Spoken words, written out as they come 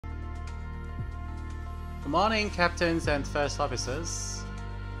Good morning, captains and first officers.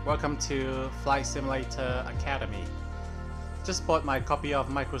 Welcome to Flight Simulator Academy. Just bought my copy of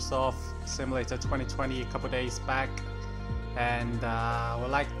Microsoft Simulator 2020 a couple days back, and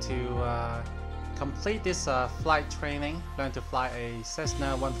would like to complete this flight training, learn to fly a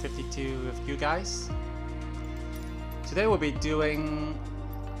Cessna 152 with you guys. Today we'll be doing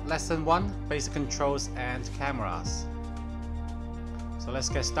Lesson 1, Basic Controls and Cameras. So let's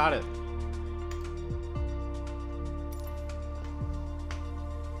get started.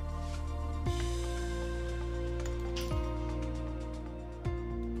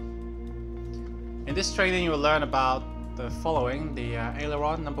 In this training you will learn about the following: the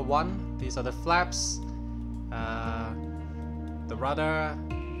aileron, number 1, these are the flaps, the rudder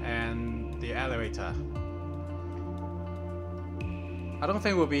and the elevator. I don't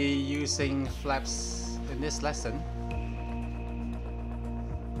think we'll be using flaps in this lesson.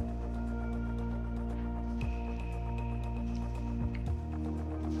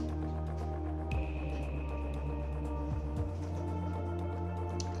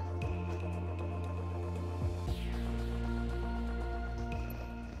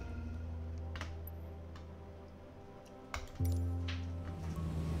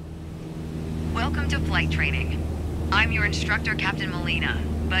 Welcome to flight training. I'm your instructor, Captain Molina,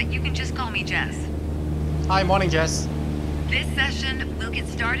 but you can just call me Jess. Hi, morning Jess. This session, we'll get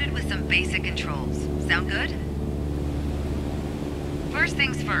started with some basic controls. Sound good? First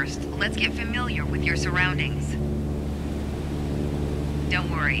things first, let's get familiar with your surroundings.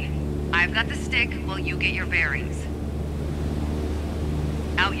 Don't worry, I've got the stick while you get your bearings.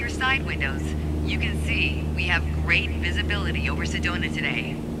 Out your side windows, you can see we have great visibility over Sedona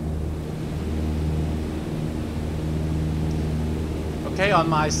today. Okay, on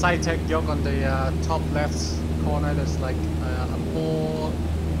my side tech yoke on the top left corner, there's like a ball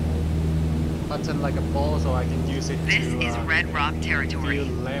button, like a ball, so I can use it This to is Red Rock territory.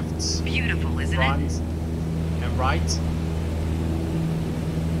 view left, Beautiful, isn't front, it? and right.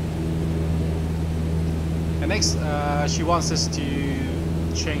 And next, she wants us to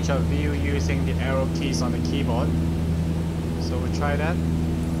change our view using the arrow keys on the keyboard. So we'll try that.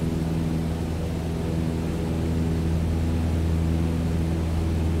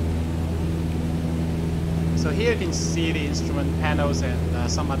 So here you can see the instrument panels and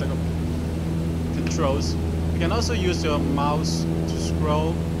some other controls. You can also use your mouse to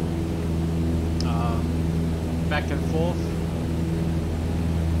scroll back and forth.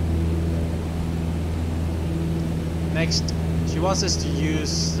 Next, she wants us to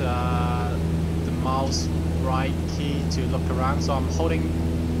use the mouse right key to look around. So I'm holding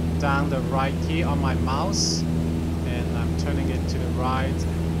down the right key on my mouse and I'm turning it to the right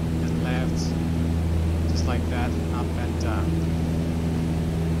and left, just like that, up and down.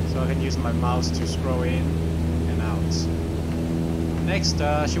 So I can use my mouse to scroll in and out. Next,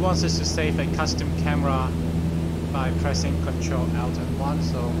 she wants us to save a custom camera by pressing Ctrl Alt and 1.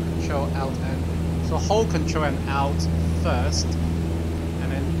 So Ctrl Alt and so hold Ctrl and Alt first,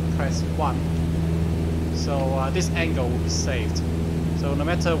 and then press 1. So this angle will be saved. So no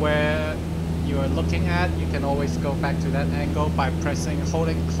matter where you are looking at, you can always go back to that angle by press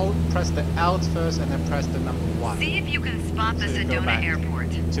the Alt first and then press the number 1. See if you can spot the Sedona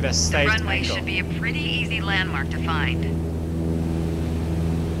airport. To the The saved runway angle. should be a pretty easy landmark to find.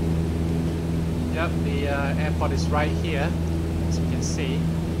 Yep, the airport is right here, as you can see.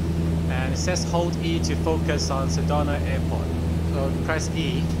 And it says hold E to focus on Sedona Airport. So press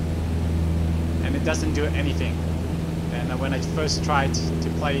E, and it doesn't do anything. And when I first tried to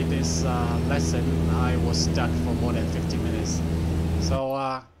play this lesson, I was stuck for more than 50 minutes.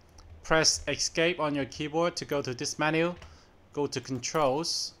 So press Escape on your keyboard to go to this menu, go to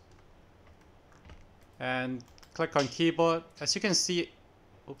Controls, and click on Keyboard. As you can see,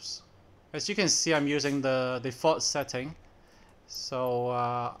 I'm using the default setting. So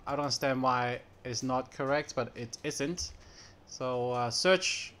I don't understand why it's not correct, but it isn't. So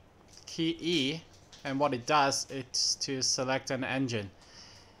search key E, and what it does is to select an engine.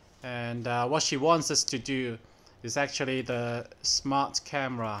 And what she wants us to do is actually the smart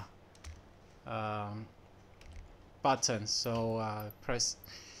camera button. So press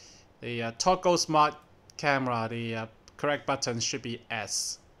the toggle smart camera. The correct button should be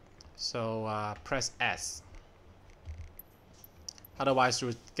S. So press S. Otherwise you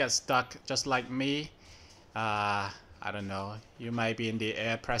would get stuck just like me. I don't know, you might be in the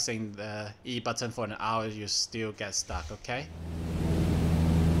air pressing the E button for an hour, you still get stuck, okay?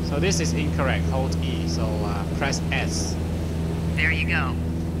 So this is incorrect, hold E, so press S. There you go.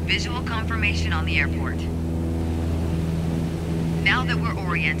 Visual confirmation on the airport. Now that we're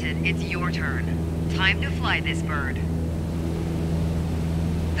oriented, it's your turn. Time to fly this bird.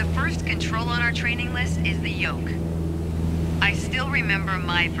 The first control on our training list is the yoke. I still remember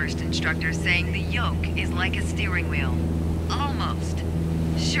my first instructor saying the yoke is like a steering wheel. Almost.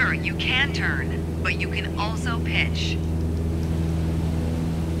 Sure, you can turn, but you can also pitch.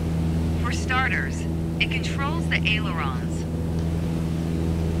 For starters, it controls the ailerons.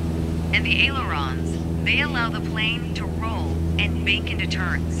 And the ailerons, they allow the plane to roll and bank into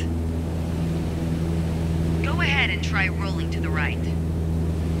turns. Go ahead and try rolling to the right.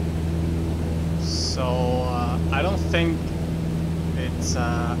 So I don't think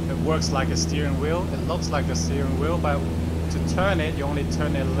it works like a steering wheel. It looks like a steering wheel, but to turn it, you only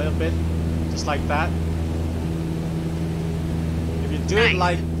turn it a little bit, just like that. If you do it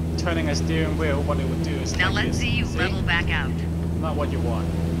like turning a steering wheel, what it would do is now like let's this. see you level back out. Not what you want.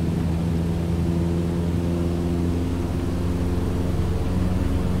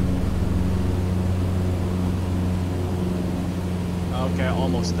 Okay,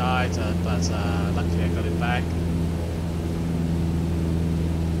 almost died, but luckily I got it back.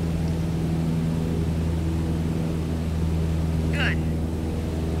 Good.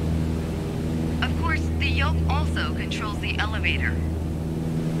 Of course, the yoke also controls the elevator.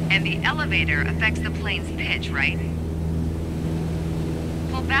 And the elevator affects the plane's pitch, right?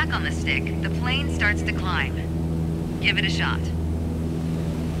 Pull back on the stick, the plane starts to climb. Give it a shot.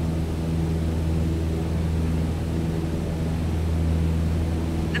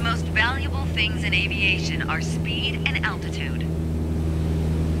 The most valuable things in aviation are speed and altitude.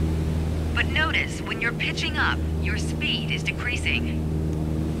 But notice, when you're pitching up, your speed is decreasing.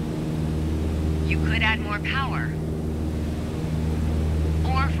 You could add more power.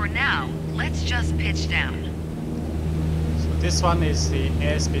 Or for now, let's just pitch down. So this one is the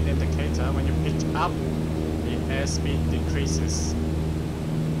airspeed indicator. When you pitch up, the airspeed decreases.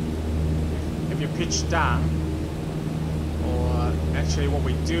 If you pitch down, or actually what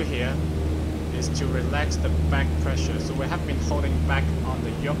we do here is to relax the back pressure. So we have been holding back on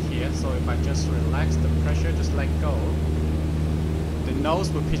the yoke here. So if I just relax the pressure, just let go, the nose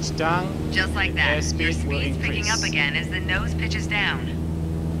will pitch down. Just like that, airspeed your will speed's increase. picking up again as the nose pitches down.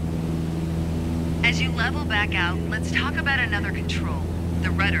 As you level back out, let's talk about another control, the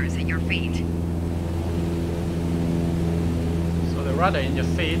rudders at your feet. So the rudder in your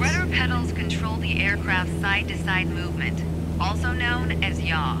feet. Rudder pedals control the aircraft's side-to-side movement, also known as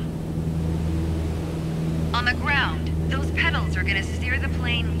yaw. On the ground, those pedals are going to steer the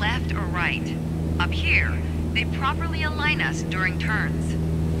plane left or right. Up here, they properly align us during turns.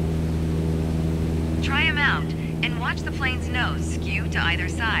 Try them out and watch the plane's nose skew to either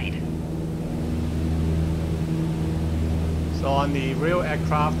side. So on the real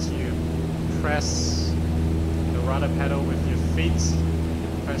aircraft, you press the rudder pedal with your feet.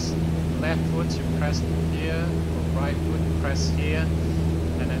 Press left foot, you press here, or right foot, press here,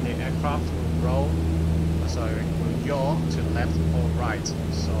 and then the aircraft will roll. Sorry, will yaw to left or right.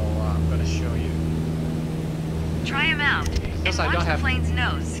 So I'm going to show you. Try them out and watch the plane's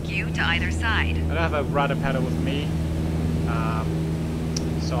nose skew to either side. I don't have a rudder pedal with me,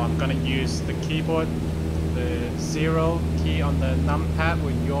 so I'm going to use the keyboard. The 0 key on the numpad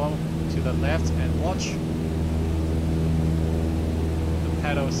will yaw to the left, and watch the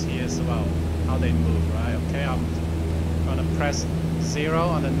pedals here as well, how they move, right? Okay, I'm going to press 0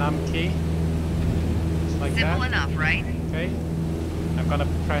 on the num key. Like Simple that. enough, right? Okay. I'm gonna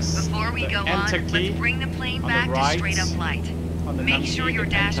press Before we the go enter on, key let's bring the plane on back the right, to straight up flight. on the Make num sure key, your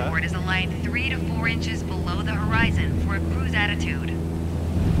the dashboard enter. is aligned 3 to 4 inches below the horizon for a cruise attitude.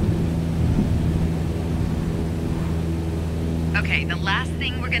 Okay, the last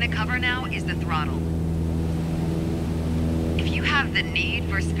thing we're gonna cover now is the throttle. If you have the need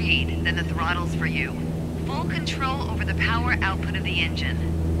for speed, then the throttle's for you. Full control over the power output of the engine.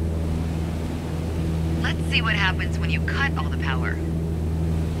 Let's see what happens when you cut all the power.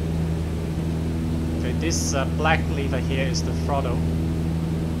 Okay, this black lever here is the throttle.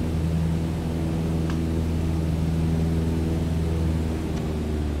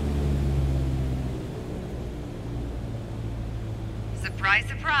 Surprise,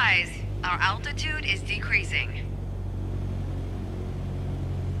 surprise, our altitude is decreasing.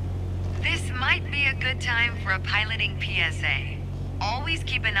 This might be a good time for a piloting PSA. Always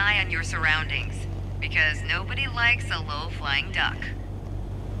keep an eye on your surroundings, because nobody likes a low-flying duck.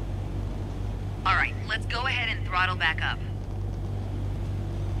 All right, let's go ahead and throttle back up.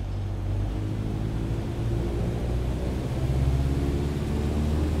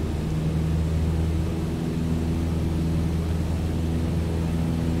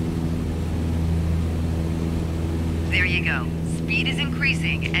 There you go. Speed is increasing.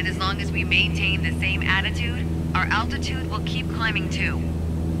 increasing, and as long as we maintain the same attitude, our altitude will keep climbing too.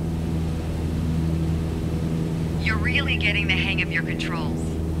 You're really getting the hang of your controls.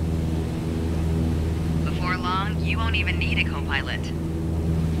 Before long, you won't even need a co-pilot.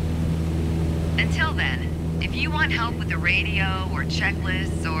 Until then, if you want help with the radio or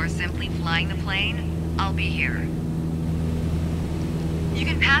checklists or simply flying the plane, I'll be here. You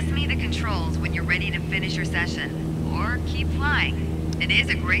can pass me the controls when you're ready to finish your session, or keep flying. It is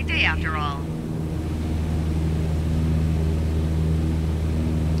a great day after all.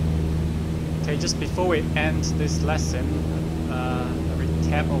 Okay, just before we end this lesson, a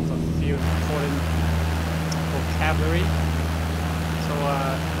recap of a few important vocabulary. So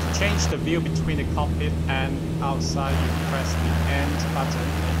to change the view between the cockpit and outside, you press the end button,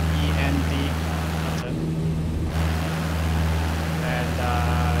 the END button.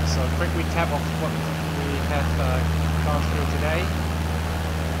 And so a quick recap of what we have gone through today.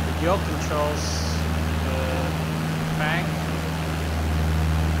 The yoke controls the bank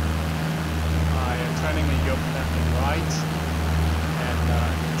by turning the yoke left and right, and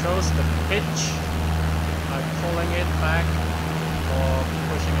controls the pitch by pulling it back or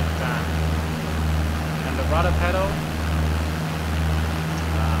pushing it down. And the rudder pedal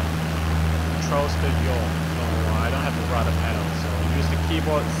controls the yaw. So I don't have the rudder pedal, so use the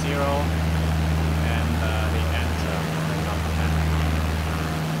keyboard 0 and the enter on the number pad.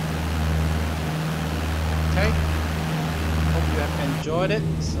 Okay, hope you have enjoyed it.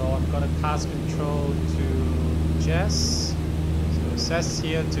 So I'm gonna pass control to Jess. So it says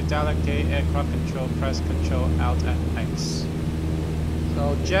here to delegate aircraft control, press control Alt and X.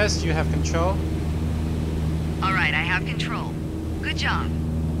 So Jess, you have control. All right, I have control. Good job.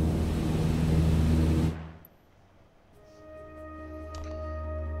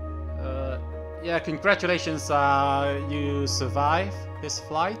 Yeah, congratulations. You survived this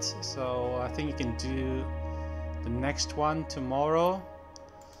flight. So I think you can do the next one tomorrow.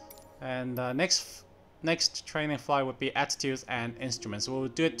 And next training flight would be attitudes and instruments. We'll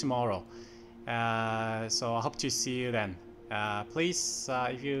do it tomorrow. So I hope to see you then. Please,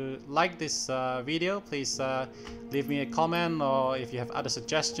 if you like this video, please leave me a comment, or if you have other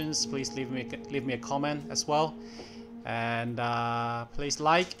suggestions, please leave me a comment as well. And please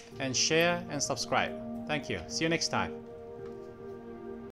like and share and subscribe. Thank you. See you next time.